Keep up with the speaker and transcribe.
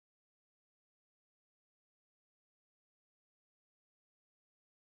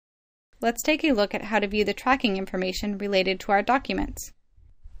let's take a look at how to view the tracking information related to our documents.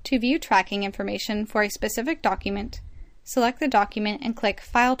 To view tracking information for a specific document, select the document and click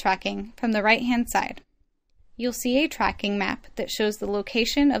File Tracking from the right-hand side. You'll see a tracking map that shows the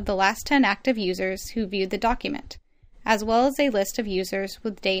location of the last 10 active users who viewed the document, as well as a list of users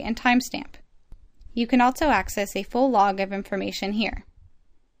with date and timestamp. You can also access a full log of information here.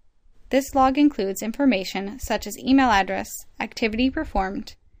 This log includes information such as email address, activity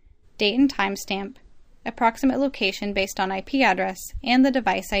performed, date and timestamp, approximate location based on IP address, and the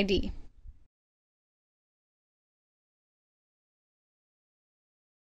device ID.